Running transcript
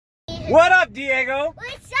What up, Diego?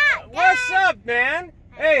 What's up, What's up, man?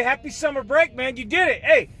 Hey, happy summer break, man. You did it.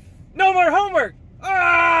 Hey, no more homework.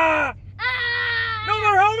 Ah! No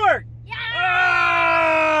more homework. Yeah.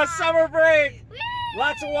 Ah! Summer break.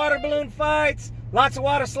 Lots of water balloon fights, lots of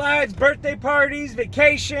water slides, birthday parties,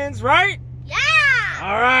 vacations, right? Yeah.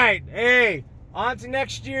 All right. Hey, on to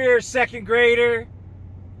next year, second grader.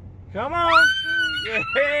 Come on.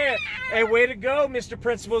 Yeah. Hey, way to go, Mr.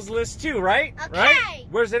 Principal's List 2, right? Okay. Right?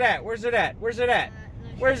 Where's it at? Where's it at? Where's it at?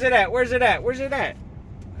 Where's it at? Where's it at? Where's it at?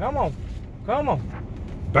 Come on. Come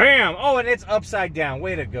on. Bam. Oh, and it's upside down.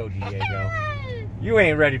 Way to go, Diego. You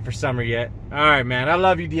ain't ready for summer yet. All right, man. I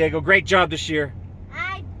love you, Diego. Great job this year.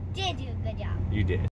 I did do a good job. You did.